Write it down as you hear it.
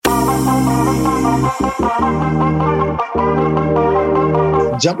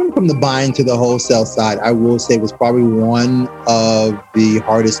Jumping from the buying to the wholesale side, I will say was probably one of the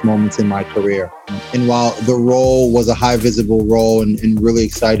hardest moments in my career. And while the role was a high visible role and really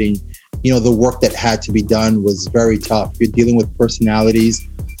exciting, the work that had to be done was very tough. You're dealing with personalities.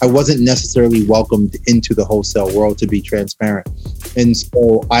 I wasn't necessarily welcomed into the wholesale world, to be transparent. And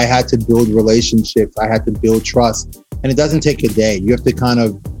so I had to build relationships. I had to build trust. And it doesn't take a day. You have to kind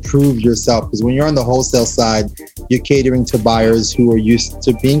of prove yourself, because when you're on the wholesale side, you're catering to buyers who are used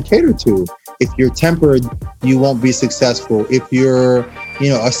to being catered to. If you're tempered, you won't be successful. If you're,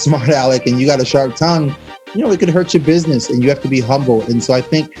 a smart aleck and you got a sharp tongue, it could hurt your business, and you have to be humble. And so I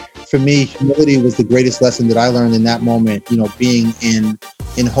think for me, humility was the greatest lesson that I learned in that moment, being in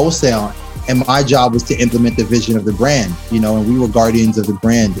wholesale. And my job was to implement the vision of the brand, and we were guardians of the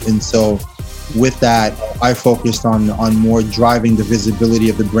brand. And so with that, I focused on more driving the visibility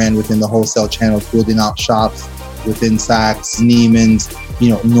of the brand within the wholesale channels, building out shops within Saks, Neiman's,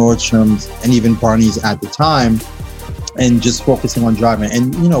 Nordstrom's, and even Barney's at the time, and just focusing on driving.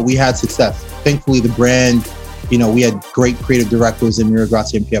 And, we had success. Thankfully, the brand, we had great creative directors in Mira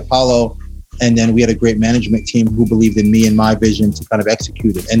Grazia and Pia Paolo. And then we had a great management team who believed in me and my vision to kind of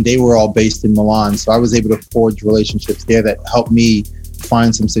execute it. And they were all based in Milan. So I was able to forge relationships there that helped me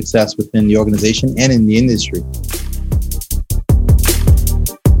find some success within the organization and in the industry.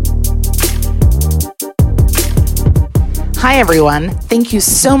 Hi, everyone. Thank you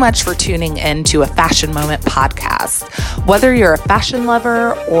so much for tuning in to a Fashion Moment podcast. Whether you're a fashion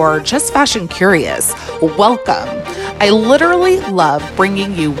lover or just fashion curious, welcome. I literally love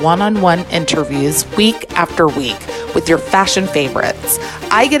bringing you one-on-one interviews week after week with your fashion favorites.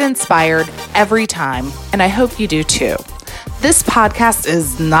 I get inspired every time, and I hope you do too. This podcast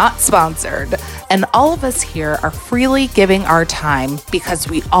is not sponsored, and all of us here are freely giving our time because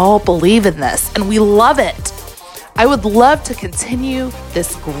we all believe in this and we love it. I would love to continue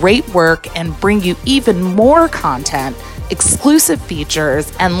this great work and bring you even more content, exclusive features,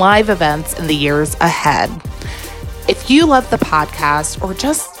 and live events in the years ahead. If you love the podcast or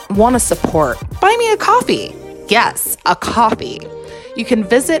just want to support, buy me a coffee. Yes, a coffee. You can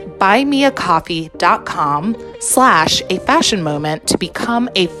visit buymeacoffee.com/a-fashion-moment to become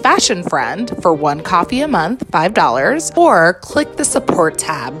a fashion friend for one coffee a month, $5, or click the support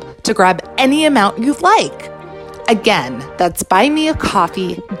tab to grab any amount you'd like. Again, that's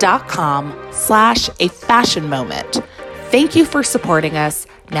buymeacoffee.com/a-fashion-moment. Thank you for supporting us.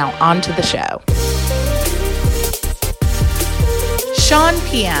 Now on to the show. Shawn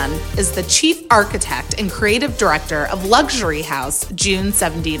Pean is the chief architect and creative director of luxury house June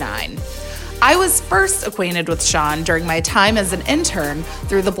 79. I was first acquainted with Shawn during my time as an intern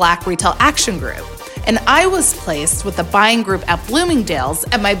through the Black Retail Action Group, and I was placed with the buying group at Bloomingdale's,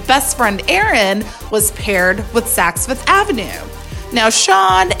 and my best friend Aaron was paired with Saks Fifth Avenue. Now,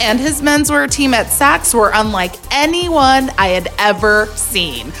 Shawn and his menswear team at Saks were unlike anyone I had ever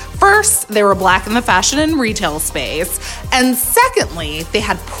seen. First, they were Black in the fashion and retail space. And secondly, they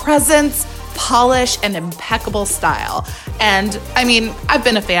had presence, polish, and impeccable style. And I've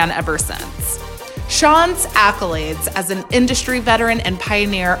been a fan ever since. Shawn's accolades as an industry veteran and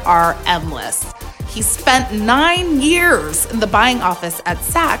pioneer are endless. He spent 9 years in the buying office at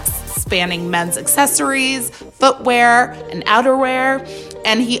Saks, spanning men's accessories, footwear, and outerwear.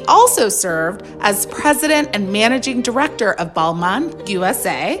 And he also served as president and managing director of Balmain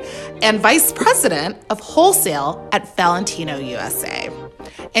USA and vice president of wholesale at Valentino USA.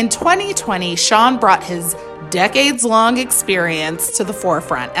 In 2020, Shawn brought his decades-long experience to the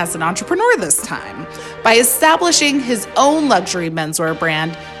forefront as an entrepreneur this time by establishing his own luxury menswear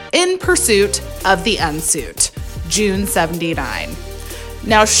brand in pursuit of the unsuit, June 79.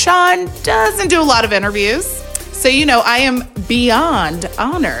 Now, Shawn doesn't do a lot of interviews, so I am beyond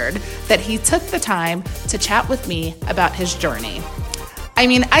honored that he took the time to chat with me about his journey.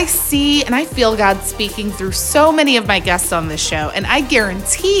 I see and I feel God speaking through so many of my guests on this show, and I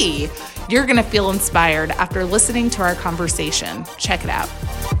guarantee you're going to feel inspired after listening to our conversation. Check it out.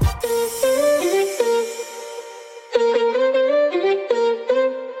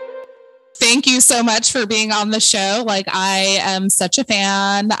 Thank you so much for being on the show. I am such a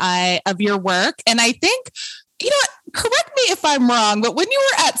fan of your work. And I think, correct me if I'm wrong, but when you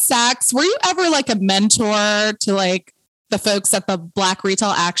were at Saks, were you ever a mentor to the folks at the Black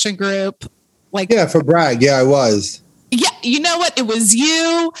Retail Action Group? Yeah, for Bragg. Yeah, I was. Yeah, you know what? It was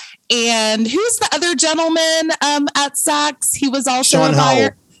you. And who's the other gentleman at Saks? He was also Shawn a buyer.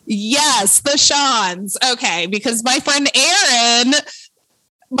 Howell. Yes, the Shawns. Okay, because my friend Aaron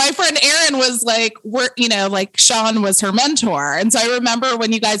my friend Erin was like, like Shawn was her mentor. And so I remember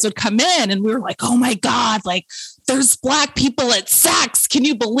when you guys would come in and we were like, oh my God, like there's Black people at Saks. Can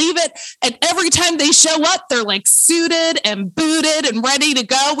you believe it? And every time they show up, they're like suited and booted and ready to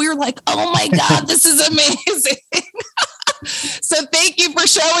go. We were like, oh my God, this is amazing. So thank you for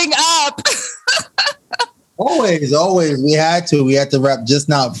showing up. Always. We had to rep, just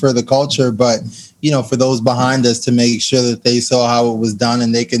not for the culture, but, for those behind us, to make sure that they saw how it was done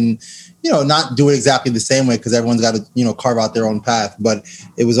and they can, not do it exactly the same way, because everyone's got to, carve out their own path. But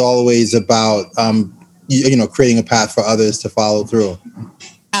it was always about, creating a path for others to follow through.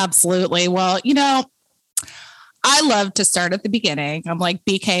 Absolutely. Well, I love to start at the beginning. I'm like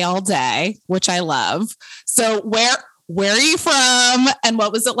BK all day, which I love. So where are you from and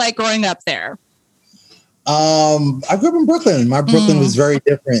what was it like growing up there? I grew up in Brooklyn. My Brooklyn was very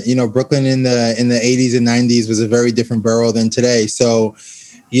different. Brooklyn in the 80s and 90s was a very different borough than today. So,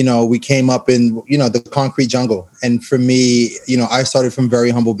 we came up in, the concrete jungle. And for me, I started from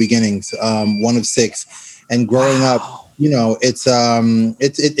very humble beginnings, one of six. And growing up,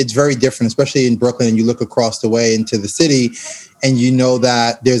 it's very different, especially in Brooklyn. And you look across the way into the city and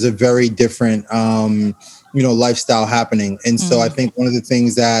that there's a very different, lifestyle happening. And so I think one of the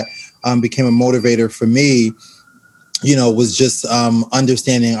things that became a motivator for me, was just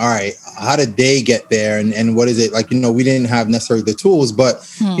understanding, all right, how did they get there? And what is it like, we didn't have necessarily the tools, but,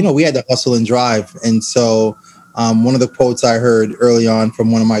 we had to hustle and drive. And so one of the quotes I heard early on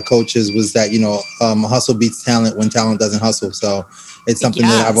from one of my coaches was that, hustle beats talent when talent doesn't hustle. So it's something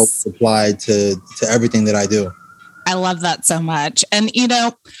that I've always applied to everything that I do. I love that so much. And,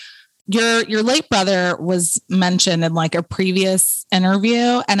 your late brother was mentioned in like a previous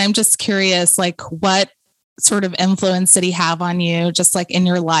interview. And I'm just curious, like what sort of influence did he have on you just like in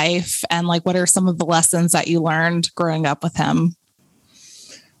your life? And like, what are some of the lessons that you learned growing up with him?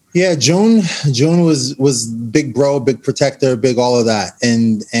 Yeah, June was big bro, big protector, big all of that.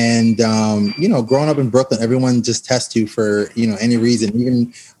 And growing up in Brooklyn, everyone just tests you for, any reason.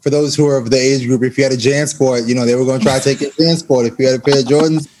 Even for those who are of the age group, if you had a JanSport, they were going to try to take your JanSport. If you had a pair of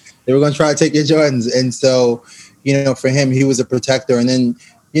Jordans, they were going to try to take your Jordans. And so, for him, he was a protector. And then,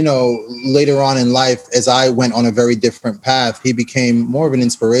 later on in life, as I went on a very different path, he became more of an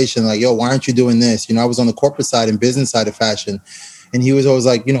inspiration. Like, yo, why aren't you doing this? I was on the corporate side and business side of fashion. And he was always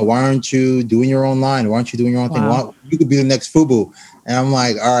like, why aren't you doing your own line? Why aren't you doing your own thing? Why, you could be the next FUBU. And I'm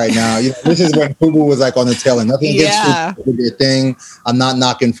like, all right, now, this is when FUBU was like on the tail end. Nothing against FUBU, their thing. I'm not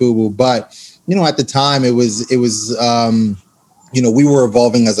knocking FUBU. But, at the time, it was we were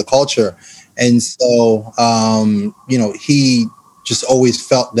evolving as a culture. And so, he just always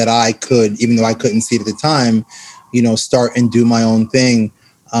felt that I could, even though I couldn't see it at the time, start and do my own thing.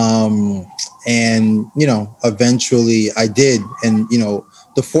 And eventually I did. And,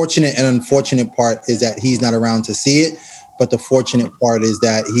 the fortunate and unfortunate part is that he's not around to see it. But the fortunate part is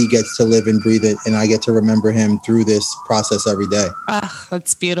that he gets to live and breathe it. And I get to remember him through this process every day. Oh,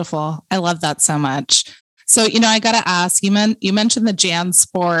 that's beautiful. I love that so much. So, I got to ask, you mentioned the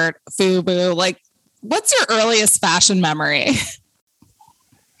JanSport, FUBU, like what's your earliest fashion memory?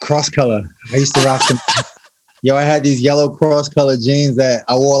 Cross color. I used to rock them. I had these yellow cross color jeans that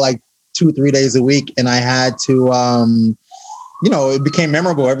I wore like 2-3 days a week. And I had to, it became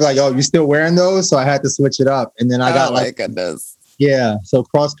memorable. Everybody like, oh, you still wearing those? So I had to switch it up. And then I got my goodness. Yeah. So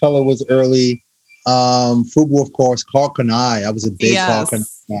cross color was early. FUBU, of course, Carl Kanai. I was a big Carl Kanai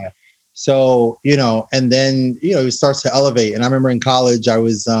guy. So, and then, it starts to elevate. And I remember in college, I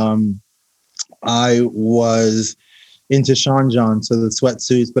was into Sean John, so the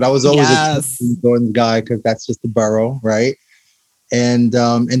sweatsuits, but I was always a Jordan guy because that's just the borough, right? And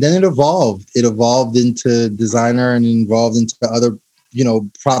then it evolved. It evolved into designer and evolved into other,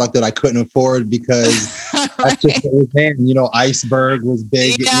 product that I couldn't afford because that's just what was in. Iceberg was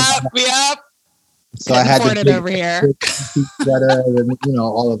big. Yep. So I had to it over here. And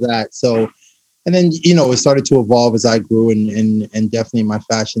all of that. So, and then it started to evolve as I grew, and definitely my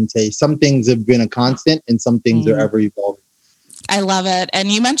fashion taste. Some things have been a constant, and some things are ever evolving. I love it.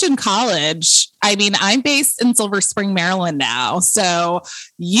 And you mentioned college. I mean, I'm based in Silver Spring, Maryland now. So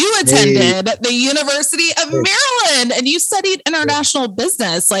you attended the University of Maryland, and you studied international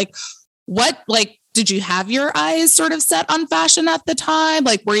business. Like, did you have your eyes sort of set on fashion at the time?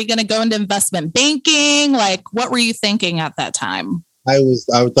 Like, were you going to go into investment banking? Like, what were you thinking at that time? I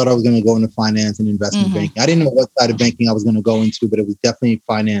thought I was going to go into finance and investment banking. I didn't know what side of banking I was going to go into, but it was definitely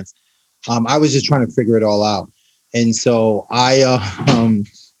finance. I was just trying to figure it all out. And so I,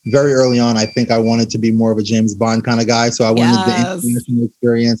 very early on, I think I wanted to be more of a James Bond kind of guy. So I wanted the international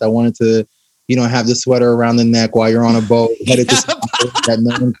experience. I wanted to, have the sweater around the neck while you're on a boat headed to that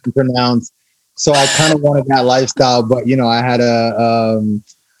no one can pronounce. So I kind of wanted that lifestyle, but I had a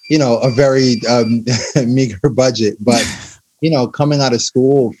very meager budget. But coming out of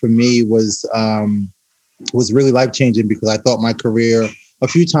school for me was really life changing, because I thought my career a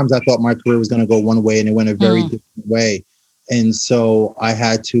few times. I thought my career was going to go one way, and it went a very different way. And so I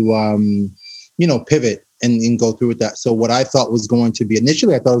had to pivot and go through with that. So what I thought was going to be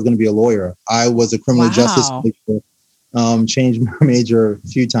initially, I thought I was going to be a lawyer. I was a criminal justice major, changed my major a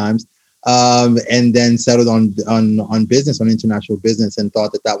few times. And then settled on business, on international business, and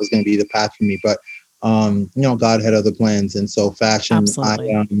thought that was going to be the path for me. But, God had other plans. And so fashion,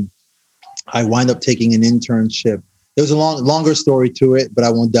 I wind up taking an internship. There was a longer story to it, but I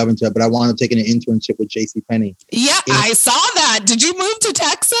won't delve into it. But I wound up taking an internship with JCPenney. Yeah, I saw that. Did you move to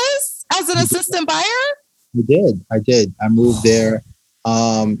Texas as an assistant buyer? I did. I moved there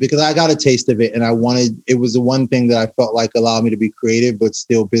because I got a taste of it, and it was the one thing that I felt like allowed me to be creative, but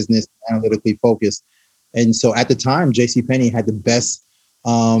still business analytically focused. And so at the time, JCPenney had the best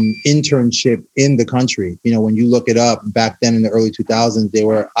internship in the country. When you look it up back then in the early 2000s,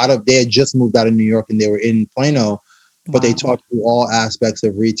 they had just moved out of New York, and they were in Plano, but they taught you all aspects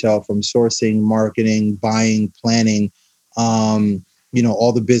of retail, from sourcing, marketing, buying, planning,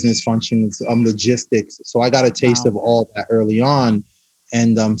 all the business functions, logistics. So I got a taste of all that early on,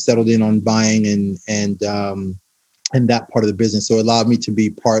 and settled in on buying and that part of the business. So it allowed me to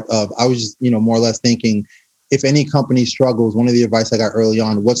be part of. I was just, more or less thinking, if any company struggles, one of the advice I got early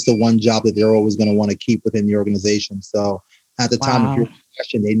on, what's the one job that they're always going to want to keep within the organization? So at the time of your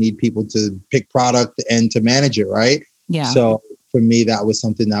question, they need people to pick product and to manage it, right? Yeah. So for me, that was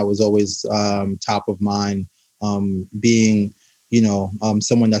something that was always top of mind, being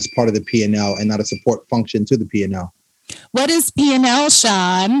someone that's part of the P&L and not a support function to the P&L. What is P&L,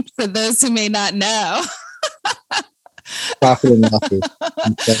 Shawn, for those who may not know? Profit and losses.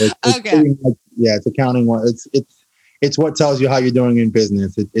 Okay. It's accounting. It's what tells you how you're doing in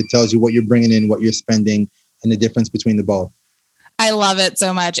business. It tells you what you're bringing in, what you're spending, and the difference between the both. I love it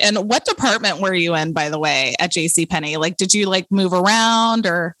so much. And what department were you in, by the way, at JCPenney? Like, did you move around,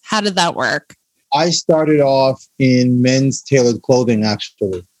 or how did that work? I started off in men's tailored clothing,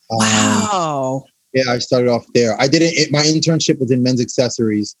 actually. Wow. I started off there. My internship was in men's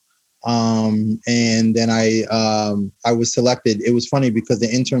accessories. And then I was selected. It was funny because the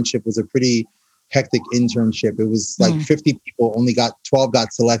internship was a pretty hectic internship. It was like 50 people, only 12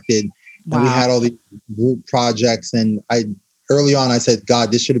 got selected. Wow. And we had all these group projects. And early on, I said,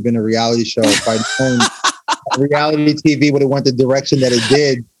 God, this should have been a reality show. If I'd known reality TV would have went the direction that it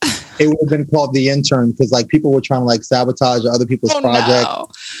did, it would have been called The Intern, because people were trying to sabotage other people's projects. No.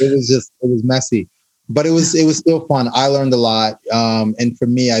 It was messy, but it was still fun. I learned a lot. And for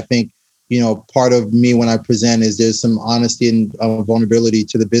me, I think, part of me when I present is there's some honesty and vulnerability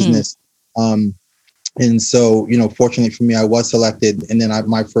to the business. And so, fortunately for me, I was selected. And then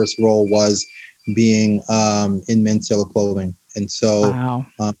my first role was being in men's tailored clothing. And so,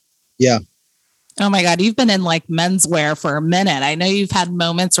 yeah. Oh my God, you've been in menswear for a minute. I know you've had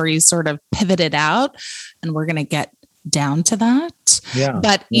moments where you sort of pivoted out, and we're going to get down to that. Yeah.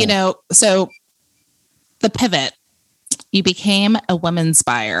 But, so the pivot, you became a women's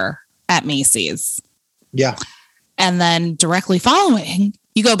buyer at Macy's. Yeah. And then directly following,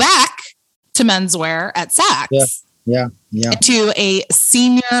 you go back to menswear at Saks. Yeah. To a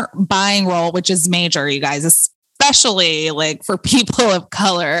senior buying role, which is major, you guys, especially for people of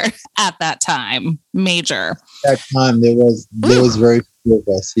color at that time. Major. At that time, there was very few of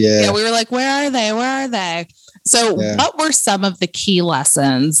us. Yeah. Yeah, we were like, where are they? So what were some of the key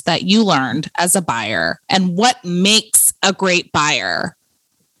lessons that you learned as a buyer, and what makes a great buyer?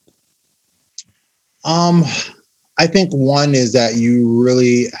 I think one is that you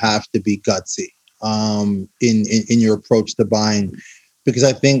really have to be gutsy in your approach to buying, because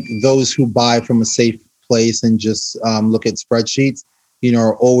I think those who buy from a safe place and just look at spreadsheets,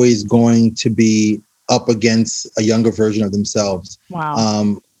 are always going to be up against a younger version of themselves.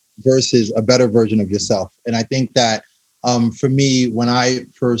 Wow. Versus a better version of yourself. And I think that for me, when I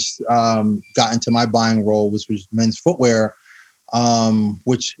first got into my buying role, which was men's footwear,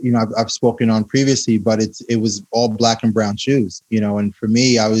 which, I've spoken on previously, but it was all black and brown shoes, and for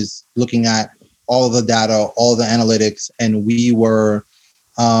me, I was looking at all the data, all the analytics, and we were,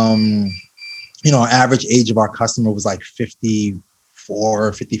 our average age of our customer was 54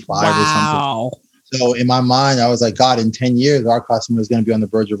 or 55 or something. So in my mind, I was like, God, in 10 years, our customer is going to be on the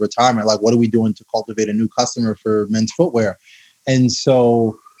verge of retirement. What are we doing to cultivate a new customer for men's footwear? And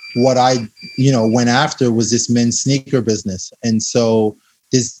so what I, went after was this men's sneaker business. And so,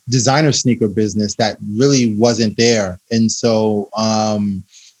 this designer sneaker business that really wasn't there. And so,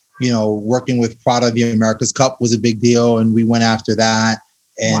 working with Prada, the America's Cup was a big deal. And we went after that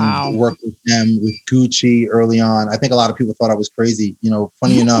and worked with them with Gucci early on. I think a lot of people thought I was crazy.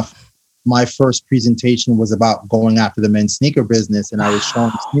 Funny enough, my first presentation was about going after the men's sneaker business. And I was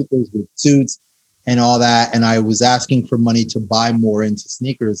showing sneakers with suits and all that. And I was asking for money to buy more into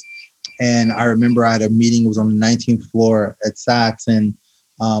sneakers. And I remember I had a meeting, it was on the 19th floor at Saks. And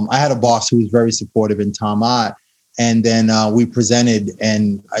I had a boss who was very supportive in Tom Ott. And then we presented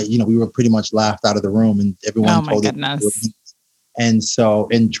and, we were pretty much laughed out of the room and everyone told us. And so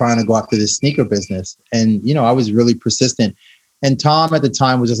in trying to go after this sneaker business and, I was really persistent. And Tom at the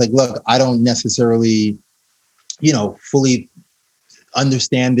time was just like, look, I don't necessarily, fully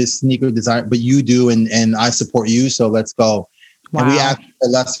understand this sneaker design, but you do. And I support you. So let's go. Wow. And we asked a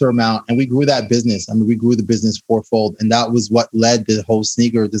lesser amount and we grew that business. I mean, we grew the business fourfold. And that was what led the whole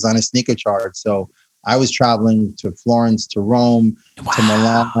designer sneaker charge. So I was traveling to Florence, to Rome, to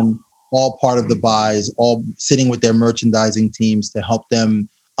Milan, all part of the buys, all sitting with their merchandising teams to help them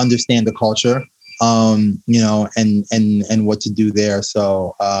understand the culture, and what to do there.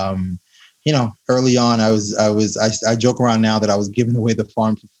 So, early on, I joke around now that I was giving away the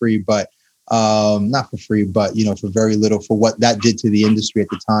farm for free, but not for free, but, for very little for what that did to the industry at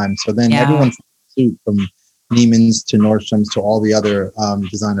the time. So then everyone from Neiman's to Nordstrom's to all the other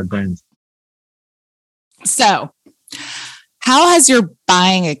designer brands. So how has your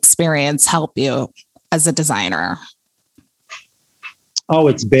buying experience helped you as a designer? Oh,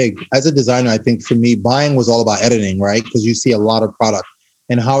 it's big. As a designer, I think for me, buying was all about editing, right? Because you see a lot of product.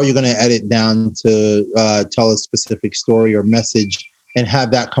 And how are you going to edit down to tell a specific story or message and have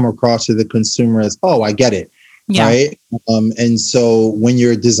that come across to the consumer as, oh, I get it, right? And so when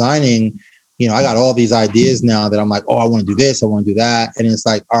you're designing, I got all these ideas now that I'm like, oh, I want to do this, I want to do that. And it's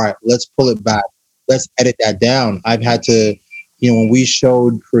like, all right, let's pull it back. Let's edit that down. I've had to, when we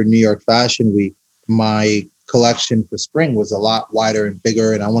showed for New York Fashion Week, my collection for spring was a lot wider and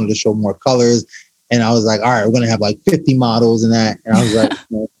bigger, and I wanted to show more colors. And I was like, all right, we're going to have like 50 models and that. And I was like,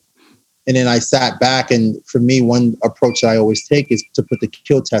 and then I sat back. And for me, one approach that I always take is to put the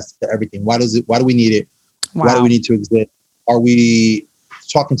kill test to everything. Why do we need it? Wow. Why do we need to exist? Are we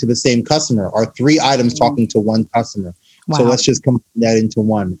talking to the same customer? Are 3 items talking to one customer? Wow. So let's just combine that into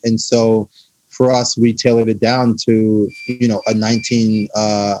one. And so for us, we tailored it down to, a 19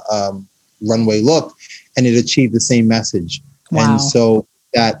 runway look, and it achieved the same message. Wow. And so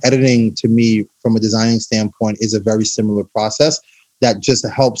that editing to me from a designing standpoint is a very similar process that just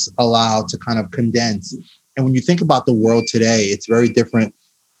helps allow to kind of condense. And when you think about the world today, it's very different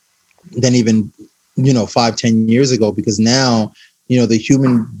than even, 5-10 years ago, because now, the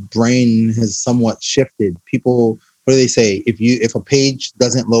human brain has somewhat shifted. People, what do they say? If a page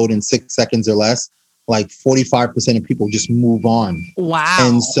doesn't load in 6 seconds or less, like 45% of people just move on. Wow.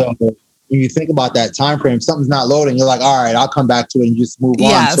 And so when you think about that time frame, if something's not loading, you're like, all right, I'll come back to it and just move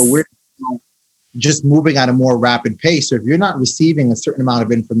on. So we're just moving at a more rapid pace. So if you're not receiving a certain amount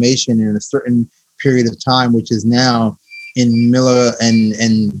of information in a certain period of time, which is now in milli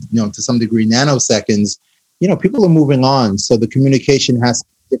and to some degree nanoseconds, people are moving on. So the communication has to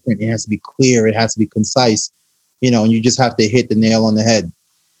be different. It has to be clear. It has to be concise, and you just have to hit the nail on the head.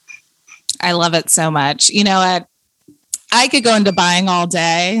 I love it so much. I could go into buying all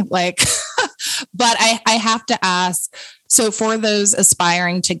day, but I have to ask, so for those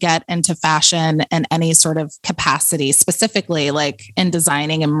aspiring to get into fashion in any sort of capacity, specifically like in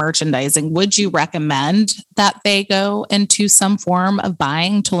designing and merchandising, would you recommend that they go into some form of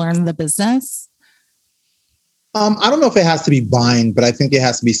buying to learn the business? I don't know if it has to be buying, but I think it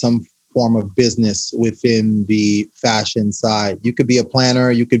has to be some form of business within the fashion side. You could be a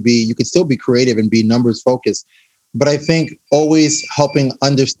planner, you could still be creative and be numbers focused. But I think always helping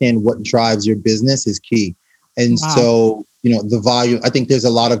understand what drives your business is key. And so, the volume, I think there's a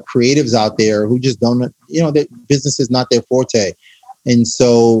lot of creatives out there who just don't, that business is not their forte. And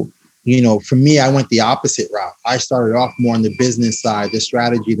so, for me, I went the opposite route. I started off more on the business side, the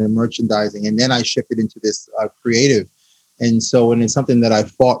strategy, the merchandising, and then I shifted into this creative. And so, and it's something that I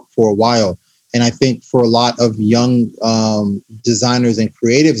fought for a while. And I think for a lot of young designers and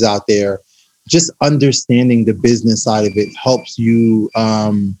creatives out there, just understanding the business side of it helps you,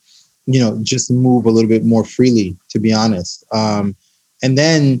 just move a little bit more freely, to be honest. And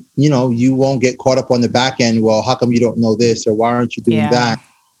then, you won't get caught up on the back end. Well, how come you don't know this? Or why aren't you doing that?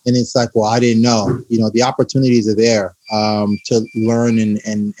 And it's like, well, I didn't know. The opportunities are there to learn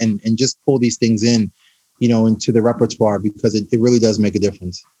and just pull these things in, into the repertoire, because it really does make a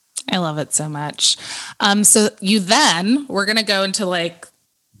difference. I love it so much. So we're going to go into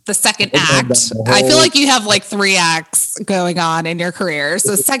The second act. I feel like you have like 3 acts going on in your career.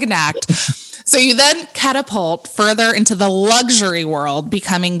 So second act. So you then catapult further into the luxury world,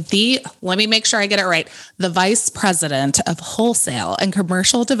 becoming let me make sure I get it right, the vice president of wholesale and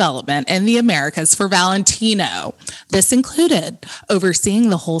commercial development in the Americas for Valentino. This included overseeing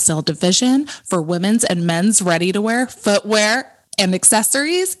the wholesale division for women's and men's ready-to-wear, footwear, and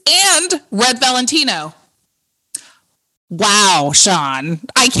accessories, and Red Valentino. Wow, Shawn.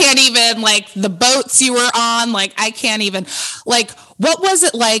 I can't even, like, the boats you were on, like, I can't even, like, what was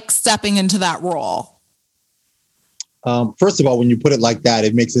it like stepping into that role? First of all, when you put it like that,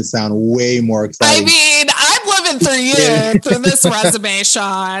 it makes it sound way more exciting. I mean, I'm living through you, through this resume,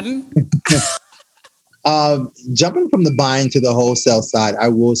 Shawn. Jumping from the buying to the wholesale side, I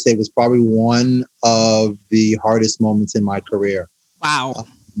will say was probably one of the hardest moments in my career. Wow.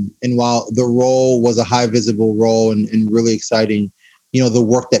 And while the role was a high visible role and really exciting, the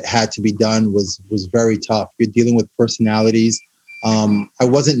work that had to be done was very tough. You're dealing with personalities. I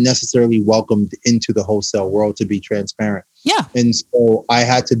wasn't necessarily welcomed into the wholesale world, to be transparent. Yeah. And so I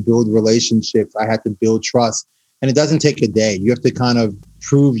had to build relationships. I had to build trust. And it doesn't take a day. You have to kind of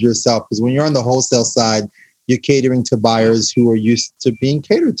prove yourself, because when you're on the wholesale side, you're catering to buyers who are used to being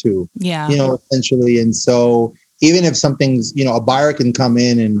catered to, essentially. And so even if something's, a buyer can come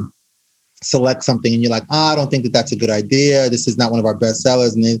in and select something and you're like, I don't think that that's a good idea. This is not one of our best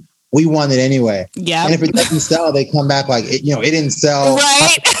sellers. And then we want it anyway. Yeah. And if it doesn't sell, they come back like, it didn't sell.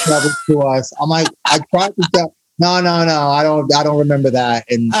 Right. To us. I'm like, I tried to sell. No. I don't remember that.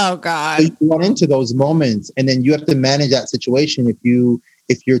 And oh God, so you run into those moments, and then you have to manage that situation.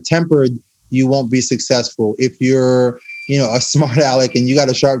 If you're tempered, you won't be successful. If you're, a smart aleck and you got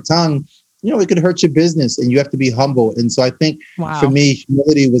a sharp tongue, it could hurt your business, and you have to be humble. And so I think for me,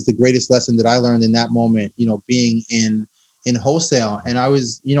 humility was the greatest lesson that I learned in that moment, being in wholesale. And I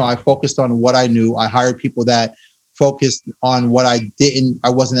was, I focused on what I knew. I hired people that focused on what I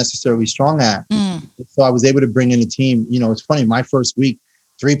wasn't necessarily strong at. So I was able to bring in a team. It's funny, my first week,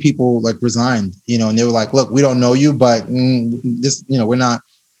 3 people resigned, and they were like, look, we don't know you, but this,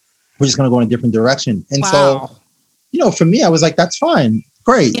 we're just going to go in a different direction. And so, for me, I was like, that's fine.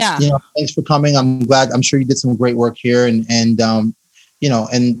 Great. Yeah. Thanks for coming. I'm glad. I'm sure you did some great work here. And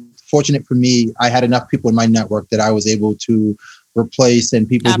fortunate for me, I had enough people in my network that I was able to replace, and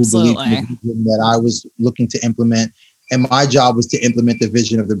people who believed in the vision that I was looking to implement. And my job was to implement the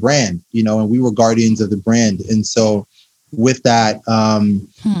vision of the brand, and we were guardians of the brand. And so with that,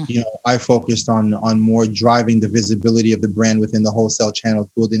 I focused on more driving the visibility of the brand within the wholesale channels,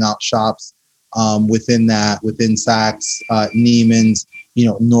 building out shops within Saks, Neiman's,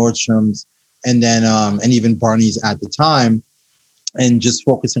 Nordstrom's, and then and even Barney's at the time, and just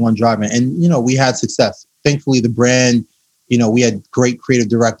focusing on driving. And we had success. Thankfully, the brand, we had great creative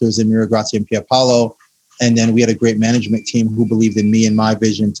directors in Mira Grazia and Pierre Paolo, and then we had a great management team who believed in me and my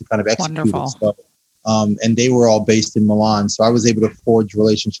vision to kind of execute it. So, and they were all based in Milan, so I was able to forge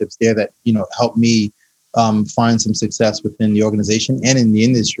relationships there that helped me find some success within the organization and in the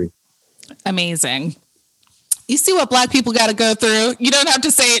industry. Amazing. You see what Black people got to go through. You don't have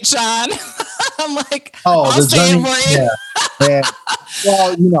to say it, Shawn. I'm like, I'll say it for you. Yeah.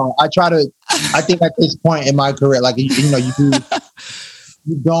 Well, I think at this point in my career, you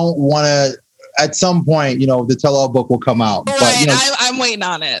don't want to, at some point, the tell-all book will come out. Right. But, I'm waiting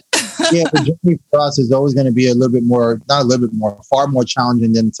on it. Yeah. The journey for us is always going to be far more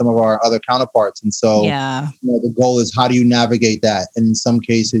challenging than some of our other counterparts. And so, the goal is, how do you navigate that? And in some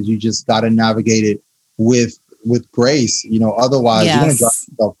cases, you just got to navigate it with grace, otherwise you're going to drive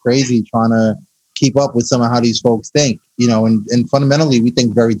yourself crazy trying to keep up with some of how these folks think, and fundamentally we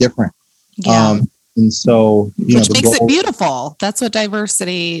think very different. Yeah. And so, which makes it beautiful. That's what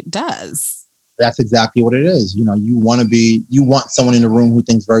diversity does. That's exactly what it is. You want someone in the room who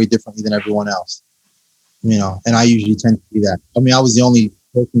thinks very differently than everyone else, and I usually tend to do that. I mean, I was the only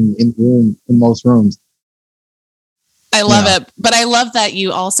person in the room in most rooms. I love it. But I love that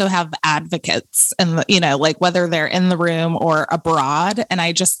you also have advocates, and, whether they're in the room or abroad. And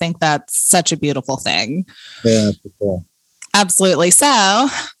I just think that's such a beautiful thing. Yeah, for sure. Absolutely. So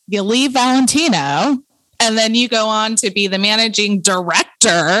you leave Valentino, and then you go on to be the managing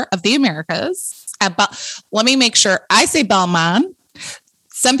director of the Americas. Let me make sure I say Balmain.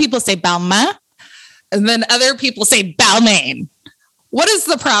 Some people say Balmain, and then other people say Balmain. What is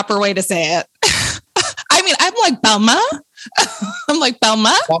the proper way to say it? I mean, I'm like Balmain. I'm like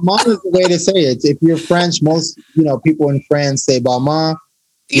Balmain. Balmain is the way to say it. If you're French, most people in France say Balmain.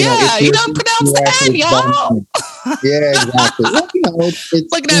 You don't pronounce the N, y'all. Yeah, exactly. Well,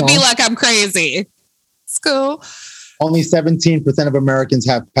 it's looking at me like I'm crazy. It's cool. only 17% of Americans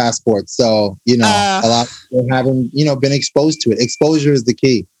have passports. So, a lot of people haven't, been exposed to it. Exposure is the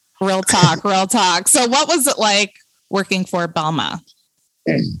key. Real talk, real talk. So what was it like working for Belma?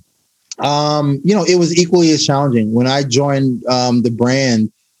 It was equally as challenging. When I joined the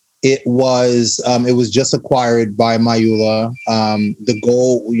brand, it was just acquired by Mayula. The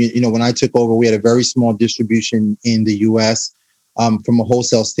goal, when I took over, we had a very small distribution in the U.S. From a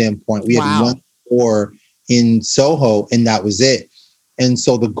wholesale standpoint. We had one store in Soho, and that was it. And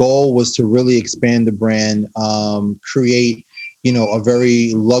so the goal was to really expand the brand, create, a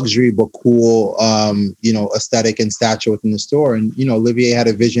very luxury but cool, aesthetic and stature within the store. And, Olivier had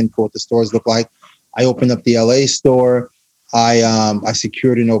a vision for what the stores look like. I opened up the LA store. I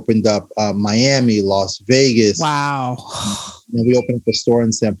secured and opened up Miami, Las Vegas. Wow. And we opened up a store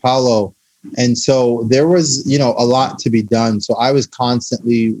in Sao Paulo. And so there was, a lot to be done. So I was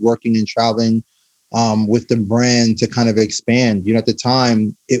constantly working and traveling with the brand to kind of expand. At the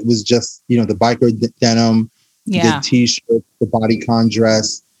time, it was just, the biker denim, the T-shirt, the bodycon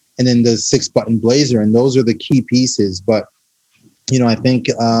dress, and then the 6-button blazer. And those are the key pieces. But, I think,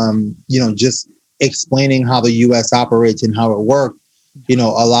 just explaining how the U.S. operates and how it worked,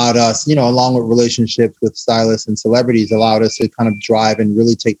 allowed us, along with relationships with stylists and celebrities, allowed us to kind of drive and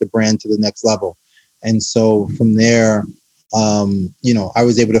really take the brand to the next level. And so from there, I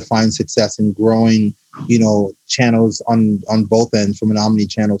was able to find success in growing, channels on both ends from an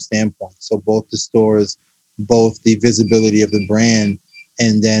omni-channel standpoint. So both the stores, both the visibility of the brand,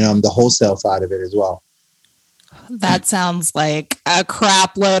 and then the wholesale side of it as well. That sounds like a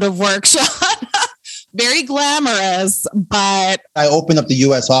crap load of work, Shawn. Very glamorous, but... I opened up the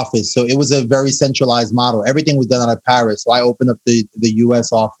U.S. office. So it was a very centralized model. Everything was done out of Paris. So I opened up the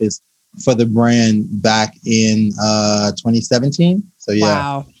U.S. office for the brand back in 2017. So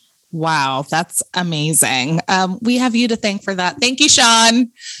yeah. Wow. That's amazing. We have you to thank for that. Thank you,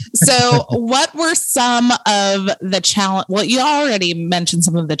 Shawn. So what were some of the challenge? Well, you already mentioned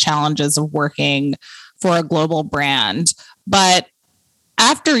some of the challenges of working for a global brand, but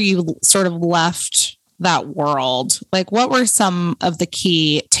after you sort of left that world, like what were some of the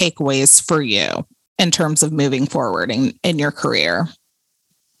key takeaways for you in terms of moving forward in your career?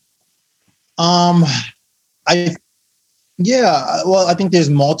 I think there's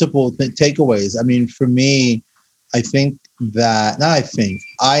multiple takeaways. I mean, for me, I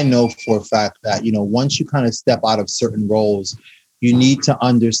know for a fact that, once you kind of step out of certain roles, you need to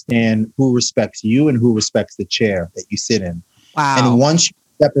understand who respects you and who respects the chair that you sit in. Wow. And once you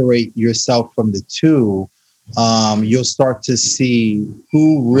separate yourself from the two, you'll start to see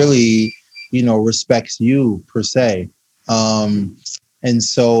who really, respects you per se. And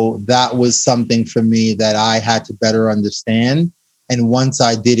so that was something for me that I had to better understand. And once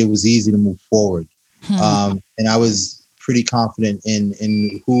I did, it was easy to move forward. And I was pretty confident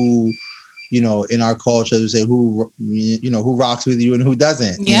in who, in our culture, they say who rocks with you and who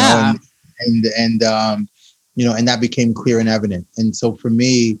doesn't. Yeah. And that became clear and evident. And so for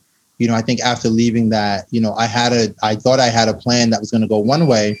me, I think after leaving that, I thought I had a plan that was going to go one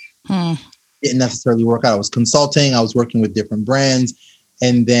way. Didn't necessarily work out. I was consulting. I was working with different brands.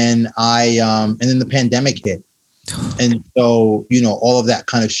 And then the pandemic hit. And so, all of that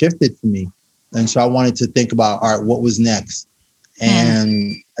kind of shifted for me. And so I wanted to think about, all right, what was next?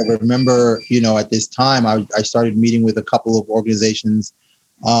 And I remember, at this time, I started meeting with a couple of organizations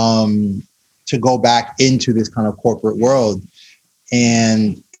to go back into this kind of corporate world.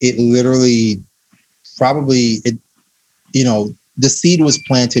 And it literally the seed was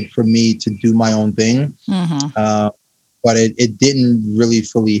planted for me to do my own thing. But it didn't really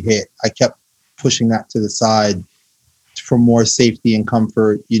fully hit. I kept pushing that to the side for more safety and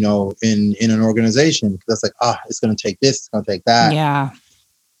comfort, in an organization. Because that's like, it's going to take this, it's going to take that. Yeah.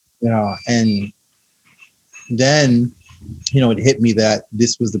 And then, it hit me that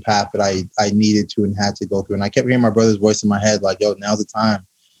this was the path that I needed to and had to go through. And I kept hearing my brother's voice in my head, like, yo, now's the time.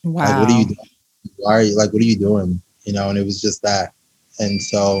 Wow. Like, what are you doing? Why are you, like, what are you doing? And it was just that. And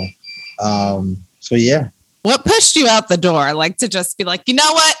so yeah. What pushed you out the door? Like to just be like, you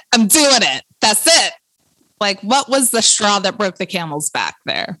know what? I'm doing it. That's it. Like, what was the straw that broke the camel's back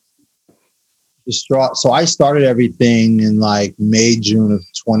there? The straw. So I started everything in like May, June of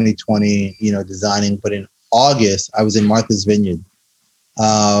 2020, designing. But in August, I was in Martha's Vineyard.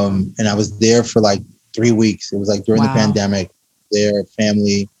 And I was there for like 3 weeks. It was like during the pandemic, their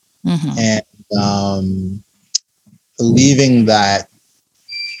family. And leaving that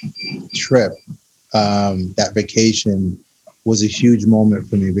trip, that vacation, was a huge moment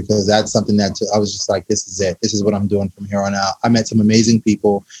for me, because that's something that I was just like, this is it. This is what I'm doing from here on out. I met some amazing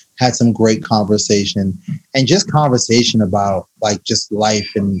people, had some great conversation, and just conversation about like just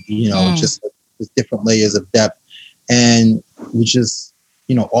life and, just different layers of depth. And we just,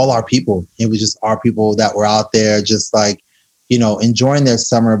 all our people, it was just our people that were out there just like, enjoying their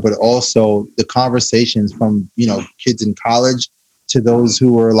summer, but also the conversations from, kids in college to those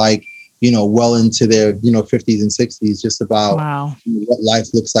who were like, well into their, 50s and 60s, just about what life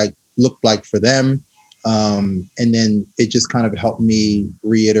looked like for them. And then it just kind of helped me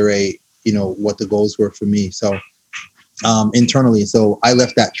reiterate, what the goals were for me. So internally, so I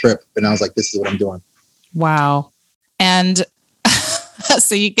left that trip and I was like, this is what I'm doing. Wow. And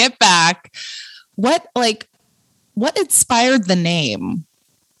so you get back, what inspired the name?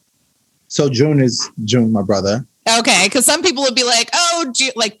 So June is June, my brother. Okay, because some people would be like, oh,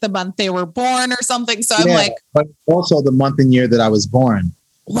 like the month they were born or something. So I'm like, but also the month and year that I was born.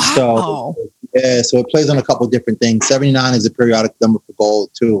 Wow. So it plays on a couple of different things. 79 is a periodic number for gold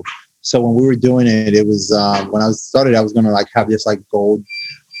too. So when we were doing it, it was when I started, I was going to like have this like gold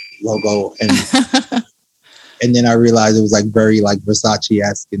logo, and and then I realized it was like very like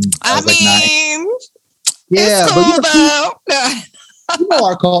Versace-esque, and I was like, nice. Yeah, it's cool, but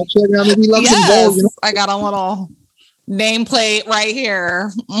our culture. I mean, we love some gold. I got a little nameplate right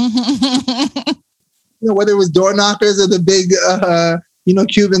here. Whether it was door knockers or the big,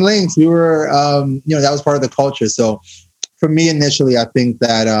 Cuban links, we were, that was part of the culture. So for me, initially, I think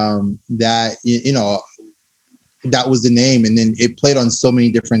that that was the name, and then it played on so many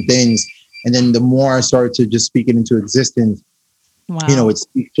different things. And then the more I started to just speak it into existence, it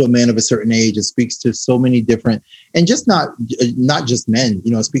speaks to a man of a certain age. It speaks to so many different, and just not just men,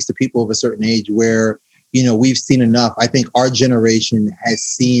 it speaks to people of a certain age where, we've seen enough. I think our generation has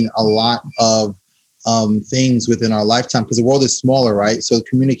seen a lot of things within our lifetime, because the world is smaller, right? So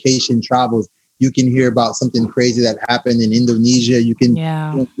communication travels. You can hear about something crazy that happened in Indonesia. You can,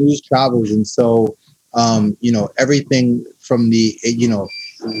 news travels. And so, everything from the,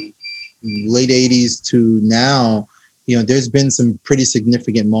 late 80s to now, there's been some pretty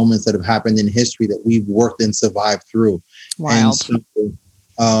significant moments that have happened in history that we've worked and survived through. Wild. And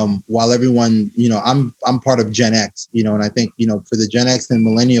so, while everyone, I'm part of Gen X, and I think, for the Gen X and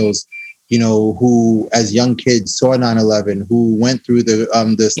millennials, who as young kids saw 9/11, who went through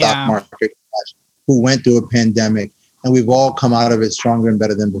the stock market crash, who went through a pandemic, and we've all come out of it stronger and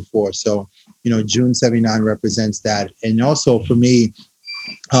better than before. So, June 79 represents that. And also for me,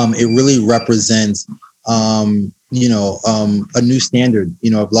 it really represents, a new standard,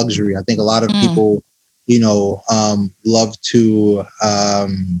 of luxury. I think a lot of people, love to,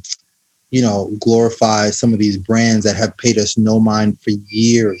 glorify some of these brands that have paid us no mind for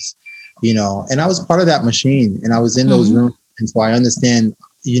years, and I was part of that machine, and I was in those rooms. And so I understand,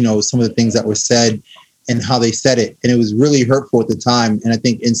 some of the things that were said and how they said it. And it was really hurtful at the time. And I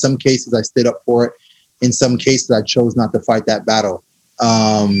think in some cases I stood up for it. In some cases I chose not to fight that battle.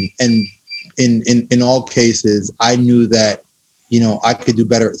 And in all cases, I knew that, I could do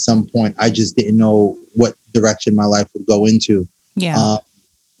better at some point. I just didn't know what direction my life would go into. Yeah.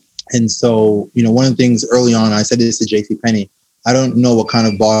 And so, one of the things early on, I said this to JCPenney, I don't know what kind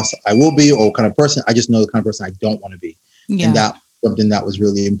of boss I will be or what kind of person. I just know the kind of person I don't want to be. Yeah. And that something that was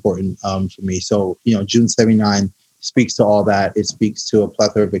really important for me. So, June 79 speaks to all that. It speaks to a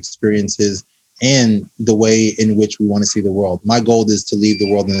plethora of experiences and the way in which we want to see the world. My goal is to leave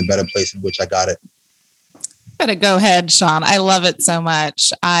the world in a better place in which I got it. Gotta go ahead, Shawn. I love it so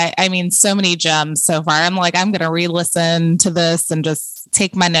much. I mean, so many gems so far. I'm like, I'm going to re-listen to this and just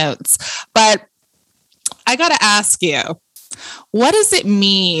take my notes. But I got to ask you, what does it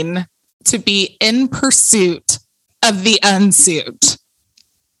mean to be in pursuit of the unsuit?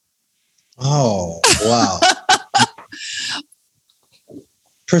 Oh, wow.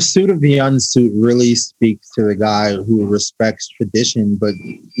 Pursuit of the unsuit really speaks to the guy who respects tradition, but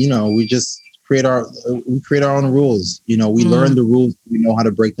we just create our own rules. We learn the rules, we know how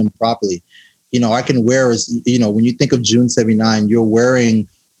to break them properly. I can wear when you think of June 79, you're wearing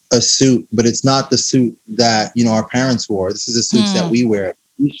a suit, but it's not the suit that our parents wore. This is the suits that we wear,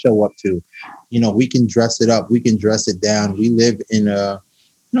 we show up to. We can dress it up, we can dress it down. We live in a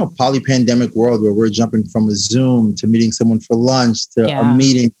poly-pandemic world where we're jumping from a Zoom to meeting someone for lunch to a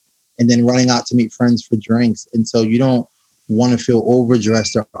meeting and then running out to meet friends for drinks. And so you don't want to feel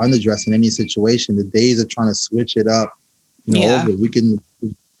overdressed or underdressed in any situation. The days of trying to switch it up, over. We can,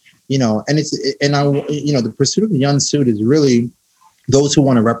 the pursuit of the unsuit is really those who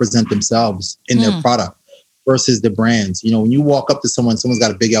want to represent themselves in their product versus the brands. When you walk up to someone's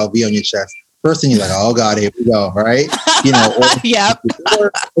got a big LV on your chest. First thing you're like, oh God, here we go, right? You know, Yep.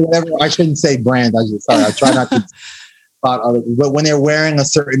 or whatever. I shouldn't say brand. I try not to spot other, but when they're wearing a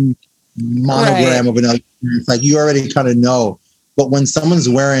certain monogram of another, it's like you already kind of know. But when someone's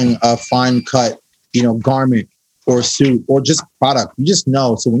wearing a fine cut, you know, garment or suit or just product, you just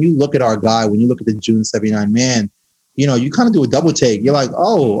know. So when you look at our guy, when you look at the June 79 man, you know, you kind of do a double take. You're like,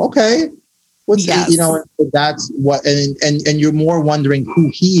 oh, okay. What's you know, that's what, and you're more wondering who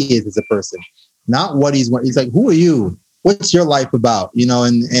he is as a person, not what he's like, who are you? What's your life about? You know,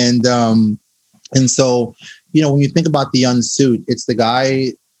 and so, you know, when you think about the unsuit, it's the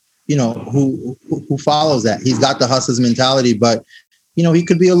guy, you know, who follows that. He's got the hustler's mentality, but you know, he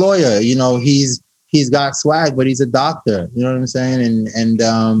could be a lawyer. You know, he's got swag, but he's a doctor. You know what I'm saying? And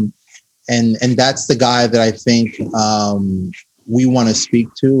that's the guy that I think we want to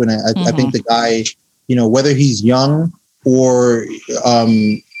speak to. And I think the guy, you know, whether he's young or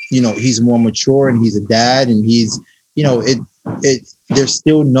you know, he's more mature and he's a dad and he's, you know, there's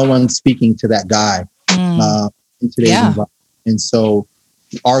still no one speaking to that guy in today's environment. And so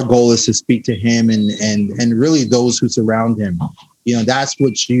our goal is to speak to him and really those who surround him. You know, that's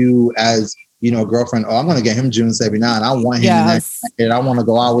what you as, you know, girlfriend, oh, I'm going to get him June 79. I want him in that jacket. I want to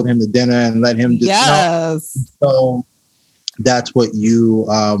go out with him to dinner and let him just, you know? So that's what you,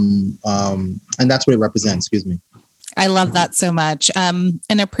 and that's what it represents. Excuse me. I love that so much. In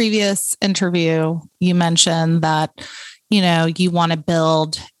a previous interview, you mentioned that, you know, you want to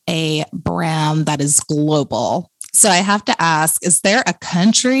build a brand that is global. So I have to ask, is there a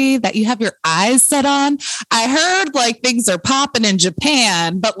country that you have your eyes set on? I heard like things are popping in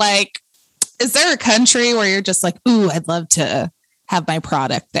Japan, but like, is there a country where you're just like, ooh, I'd love to have my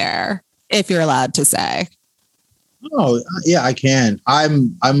product there, if you're allowed to say? Oh, yeah, I can.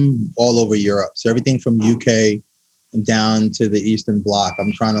 I'm all over Europe. So everything from UK down to the Eastern Bloc.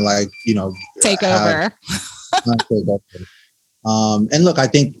 I'm trying to like, you know, take over. And look, I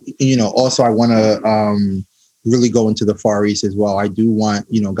think, you know, also I want to really go into the Far East as well. I do want,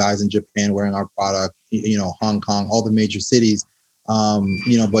 you know, guys in Japan wearing our product, you know, Hong Kong, all the major cities.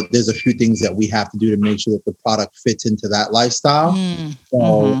 You know, but there's a few things that we have to do to make sure that the product fits into that lifestyle.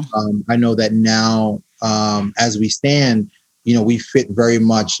 So I know that now, as we stand, you know, we fit very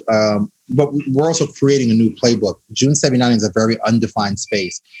much, but we're also creating a new playbook. June 79 is a very undefined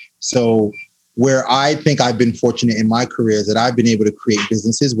space. So where I think I've been fortunate in my career is that I've been able to create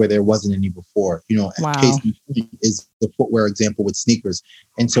businesses where there wasn't any before. You know, case in point is the footwear example with sneakers.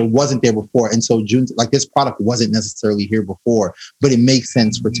 And so it wasn't there before. And so June, like this product wasn't necessarily here before, but it makes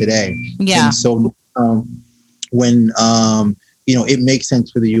sense for today. Yeah. And so when, you know, it makes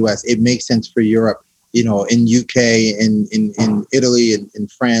sense for the US, it makes sense for Europe, you know, in UK, in Italy, and in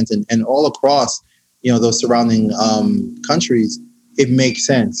France, and all across, you know, those surrounding countries, it makes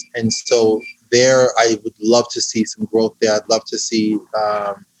sense. And so there, I would love to see some growth there. I'd love to see,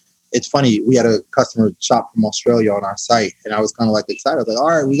 it's funny, we had a customer shop from Australia on our site, and I was kind of like excited. I was like, all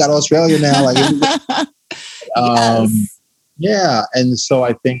right, we got Australia now. Like, yeah. And so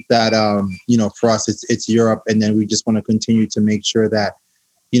I think that, you know, for us, it's Europe. And then we just want to continue to make sure that,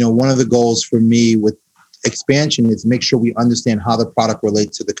 you know, one of the goals for me with expansion is make sure we understand how the product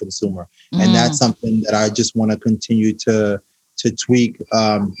relates to the consumer. And that's something that I just want to continue to tweak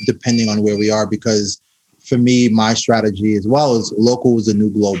depending on where we are, because for me, my strategy as well is local is a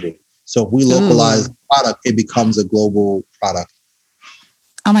new global. So if we localize the product, it becomes a global product.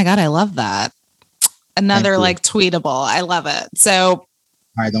 Oh my God, I love that. Another like tweetable. I love it. So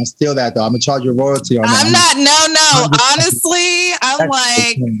all right, don't steal that though. I'm gonna charge you royalty on that. I'm not. No. Honestly, I'm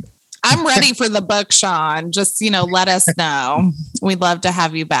like, I'm ready for the book, Shawn. Just, you know, let us know. We'd love to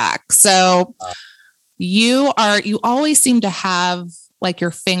have you back. So you always seem to have like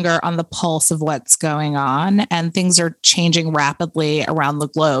your finger on the pulse of what's going on, and things are changing rapidly around the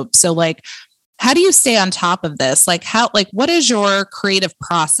globe. So like, how do you stay on top of this? Like what is your creative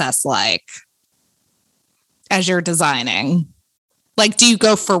process like as you're designing? Like, do you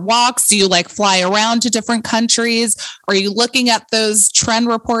go for walks? Do you like fly around to different countries? Are you looking at those trend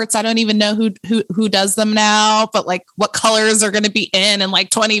reports? I don't even know who does them now, but like what colors are going to be in like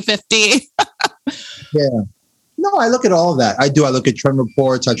 2050? Yeah. No, I look at all of that. I do. I look at trend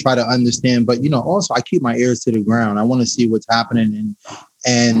reports. I try to understand, but, you know, also I keep my ears to the ground. I want to see what's happening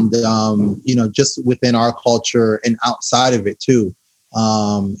and you know, just within our culture and outside of it too.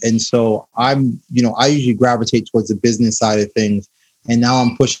 And so I usually gravitate towards the business side of things. And now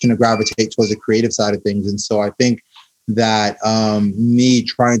I'm pushing to gravitate towards the creative side of things. And so I think that me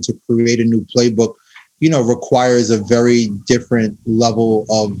trying to create a new playbook, you know, requires a very different level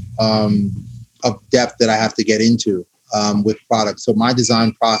of depth that I have to get into with products. So my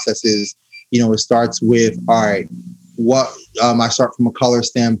design process is, it starts with, all right, what I start from a color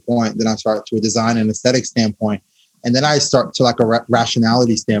standpoint, then I start to a design and aesthetic standpoint, and then I start to like a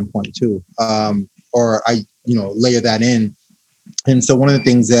rationality standpoint too, or I layer that in. And so one of the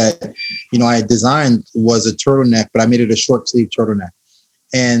things that I had designed was a turtleneck, but I made it a short sleeve turtleneck.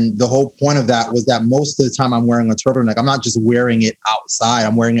 And the whole point of that was that most of the time I'm wearing a turtleneck, I'm not just wearing it outside,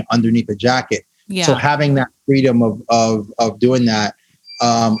 I'm wearing it underneath a jacket. Yeah. So having that freedom of doing that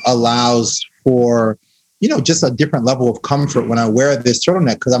allows for just a different level of comfort when I wear this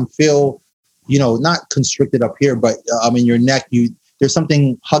turtleneck, because I'm feel, not constricted up here, but in your neck, there's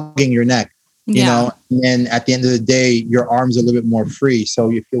something hugging your neck, and then at the end of the day, your arms are a little bit more free. So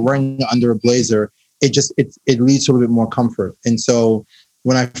if you're wearing it under a blazer, it leads to a little bit more comfort. And so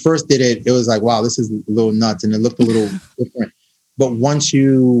when I first did it, it was like, wow, this is a little nuts, and it looked a little different. But once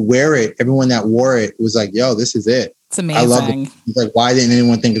you wear it, everyone that wore it was like, yo, this is it. It's amazing. I love it. It's like, why didn't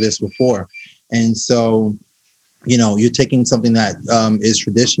anyone think of this before? And so, you're taking something that is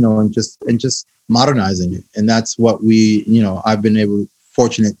traditional and just modernizing it. And that's what I've been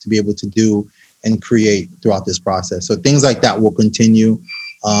fortunate to be able to do and create throughout this process. So things like that will continue.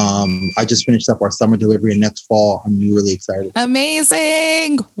 I just finished up our summer delivery, and next fall, I'm really excited.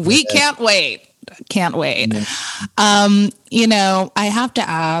 Amazing. We can't wait. Can't wait. Yeah. I have to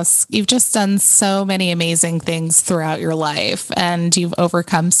ask, you've just done so many amazing things throughout your life, and you've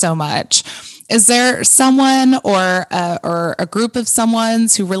overcome so much. Is there someone or a group of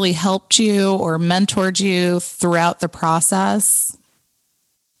someones who really helped you or mentored you throughout the process?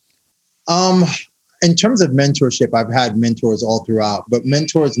 In terms of mentorship, I've had mentors all throughout, but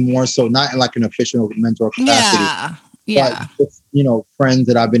mentors more so not in like an official mentor capacity. Yeah. But just, friends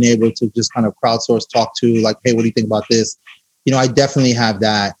that I've been able to just kind of crowdsource, talk to, like, hey, what do you think about this? I definitely have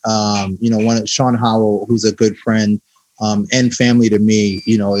that. One Shawn Howell, who's a good friend and family to me,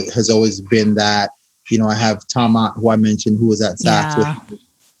 has always been that. I have Tom Ott, who I mentioned, who was at Saks with me,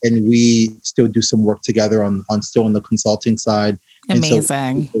 and we still do some work together on still on the consulting side. Amazing.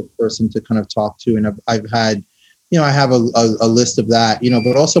 And so, a person to kind of talk to, and I've had, I have a list of that,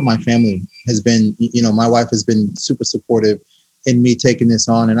 but also my family has been, my wife has been super supportive in me taking this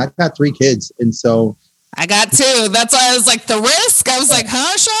on, and I've got 3 kids, and so I got 2. That's why I was like, the risk. I was like,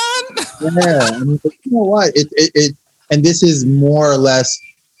 huh, Shawn? Yeah, you know what? It and this is more or less,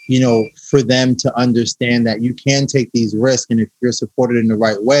 for them to understand that you can take these risks, and if you're supported in the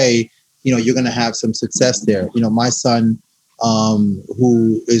right way, you're going to have some success there. My son,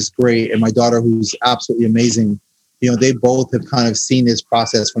 who is great, and my daughter, who's absolutely amazing, they both have kind of seen this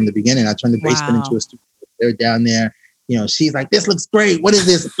process from the beginning. I turned the basement into a studio. They're down there. She's like, this looks great. What is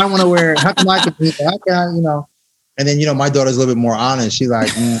this? I want to wear it. How come I can do it? How can I, And then, my daughter's a little bit more honest. She's like,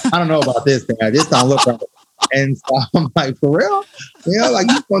 I don't know about this, Dad. This don't look right. And so I'm like, for real? Like,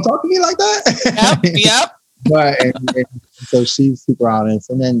 you gonna talk to me like that? Yep. But and so she's super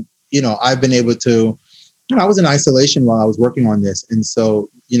honest. And then, I've been able to, I was in isolation while I was working on this. And so,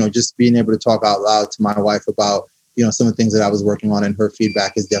 just being able to talk out loud to my wife about, some of the things that I was working on, and her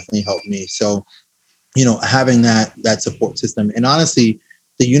feedback has definitely helped me. So, having that support system. And honestly,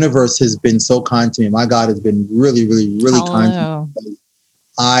 the universe has been so kind to me. My God has been really, really, really kind to me.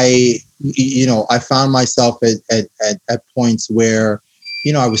 I found myself at points where,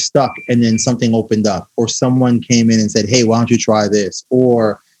 I was stuck, and then something opened up, or someone came in and said, hey, why don't you try this?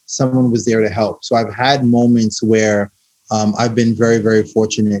 Or someone was there to help. So I've had moments where I've been very, very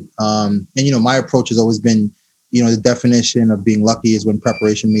fortunate. And, my approach has always been, the definition of being lucky is when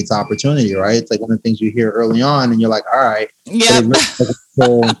preparation meets opportunity, right? It's like one of the things you hear early on, and you're like, all right. Yeah.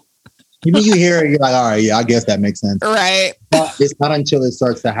 You hear it, you're like, all right, yeah, I guess that makes sense. Right. But it's not until it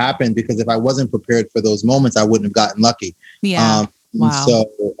starts to happen, because if I wasn't prepared for those moments, I wouldn't have gotten lucky. Yeah. Wow. So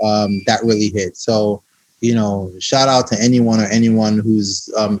that really hit. So, shout out to anyone who's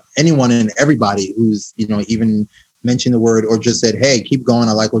anyone and everybody who's, even mentioned the word or just said, hey, keep going.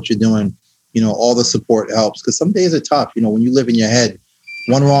 I like what you're doing. All the support helps, because some days are tough. When you live in your head,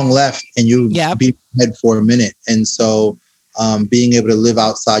 one wrong left and you be in your head for a minute. And so being able to live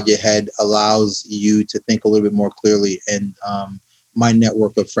outside your head allows you to think a little bit more clearly. And my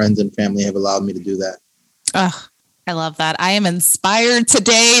network of friends and family have allowed me to do that. I love that. I am inspired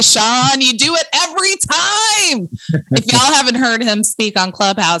today, Shawn. You do it every time. If y'all haven't heard him speak on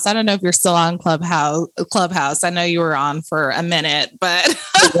Clubhouse, I don't know if you're still on Clubhouse. I know you were on for a minute, but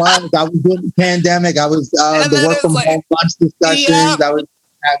I was doing the pandemic. I was the work from home lunch discussions. Yeah. That was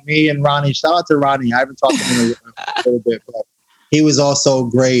at me and Ronnie. Shout out to Ronnie. I haven't talked to him in a little bit, but he was also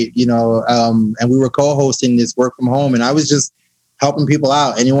great, and we were co-hosting this work from home, and I was just helping people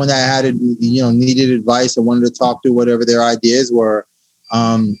out. Anyone that had, needed advice or wanted to talk to whatever their ideas were,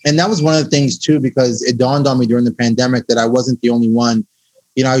 And that was one of the things too, because it dawned on me during the pandemic that I wasn't the only one.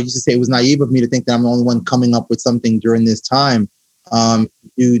 I used to say it was naive of me to think that I'm the only one coming up with something during this time.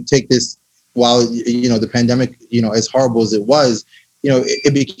 You take this while, the pandemic, as horrible as it was,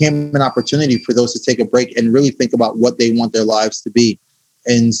 it became an opportunity for those to take a break and really think about what they want their lives to be.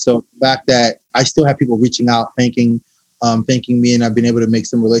 And so the fact that I still have people reaching out, thanking me, and I've been able to make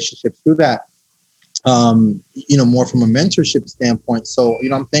some relationships through that, more from a mentorship standpoint. So,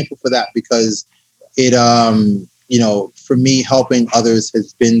 I'm thankful for that, because it, for me, helping others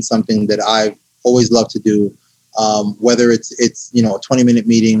has been something that I've always loved to do. Whether it's a 20-minute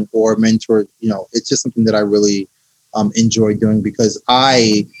meeting or mentor, it's just something that I really enjoy doing, because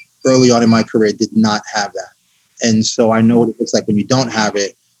I, early on in my career, did not have that. And so I know what it looks like when you don't have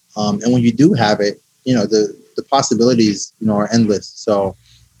it. And when you do have it, the possibilities, are endless. So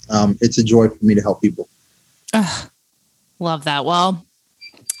it's a joy for me to help people. Love that. Well,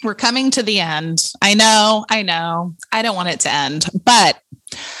 we're coming to the end. I know. I don't want it to end, but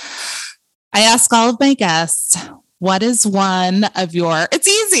I ask all of my guests, what is one of it's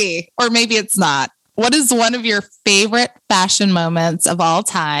easy, or maybe it's not. What is one of your favorite fashion moments of all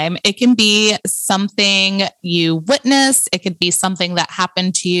time? It can be something you witnessed. It could be something that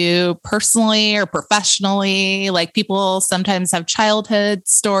happened to you personally or professionally. Like, people sometimes have childhood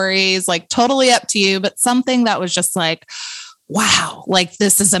stories, like, totally up to you, but something that was just like, wow, like,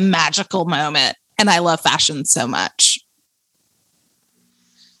 this is a magical moment. And I love fashion so much.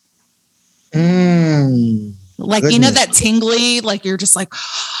 Like, Goodness. That tingly, like, you're just like,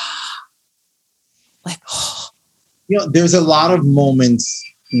 there's a lot of moments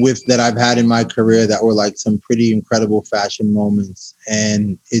that I've had in my career that were like some pretty incredible fashion moments.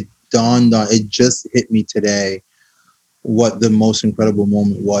 And it just hit me today what the most incredible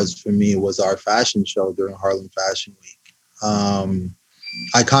moment was for me was our fashion show during Harlem Fashion Week.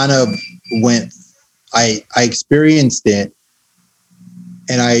 I kind of I experienced it.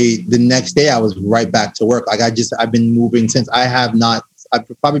 And the next day I was right back to work. Like, I've been moving since. I've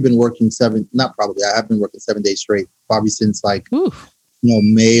probably been working I have been working 7 days straight, probably since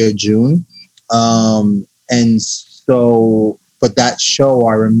May or June. And so, but that show,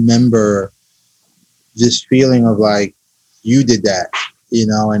 I remember this feeling of like, you did that,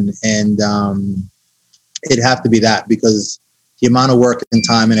 and it'd have to be that, because the amount of work and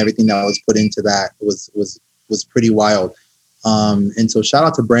time and everything that was put into that was pretty wild. And so shout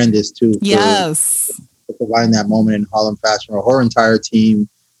out to Brandis too. Yes. For providing that moment in Harlem Fashion, or her entire team,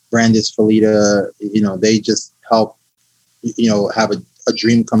 Brandis, Felita, they just helped, have a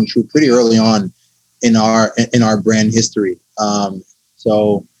dream come true pretty early on in our brand history.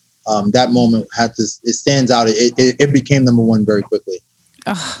 So that moment it stands out. It became number one very quickly.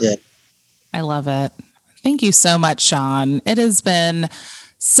 Oh, yeah. I love it. Thank you so much, Shawn. It has been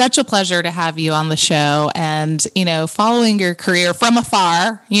such a pleasure to have you on the show, and, following your career from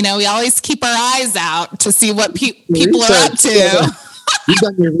afar. We always keep our eyes out to see what people are up to. Yeah. You've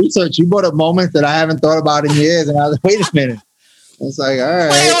done your research. You brought up moments that I haven't thought about in years. And I was like, wait a minute. It's like, all right.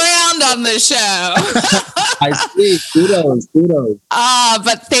 Play around on the show. I see. Kudos.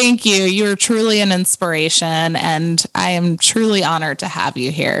 But thank you. You're truly an inspiration, and I am truly honored to have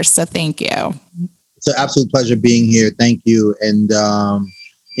you here. So thank you. It's an absolute pleasure being here. Thank you. And,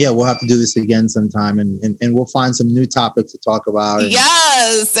 we'll have to do this again sometime, and we'll find some new topics to talk about.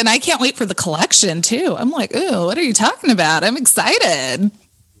 Yes. And I can't wait for the collection too. I'm like, ooh, what are you talking about? I'm excited.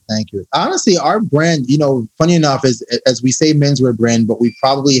 Thank you. Honestly, our brand, funny enough, as we say menswear brand, but we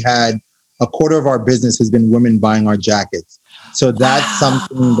probably had a quarter of our business has been women buying our jackets. So that's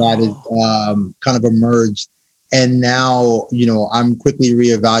something that is kind of emerged. And now, I'm quickly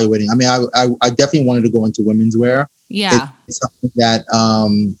reevaluating. I mean, I definitely wanted to go into women's wear. Yeah. It's something that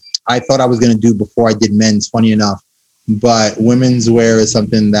I thought I was going to do before I did men's, funny enough. But women's wear is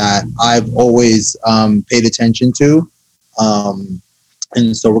something that I've always paid attention to.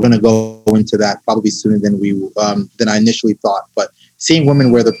 And so we're going to go into that probably sooner than I initially thought. But seeing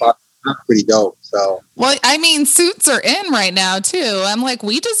women wear the product is pretty dope. So, well, I mean, suits are in right now too. I'm like,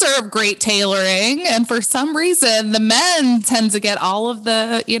 we deserve great tailoring, and for some reason, the men tend to get all of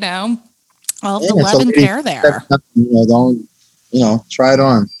the, all of the love and care there. Don't try it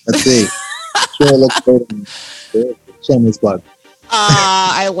on. Let's see. Sure, it looks good. Shameless plug.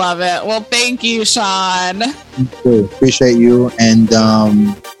 I love it. Well, thank you, Shawn. Cool. Appreciate you. And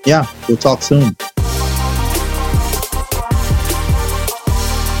we'll talk soon.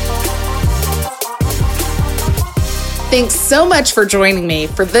 Thanks so much for joining me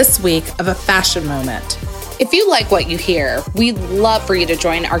for this week of A Fashion Moment. If you like what you hear, we'd love for you to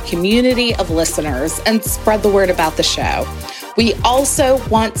join our community of listeners and spread the word about the show. We also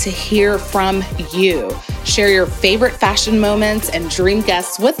want to hear from you. Share your favorite fashion moments and dream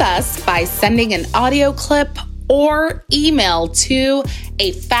guests with us by sending an audio clip or email to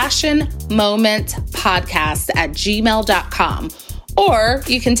afashionmomentpodcast@gmail.com. Or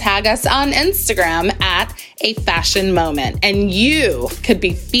you can tag us on Instagram at @afashionmoment, and you could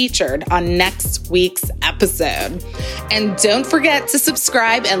be featured on next week's episode. And don't forget to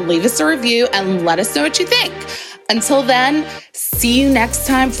subscribe and leave us a review and let us know what you think. Until then, see you next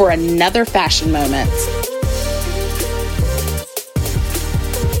time for another fashion moment.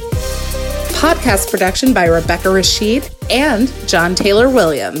 Podcast production by Rebecca Rashid and John Taylor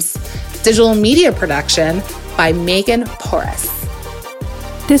Williams. Digital media production by Megan Porras.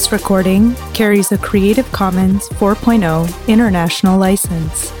 This recording carries a Creative Commons 4.0 international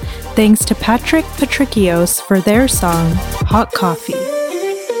license. Thanks to Patrick Patricios for their song, Hot Coffee.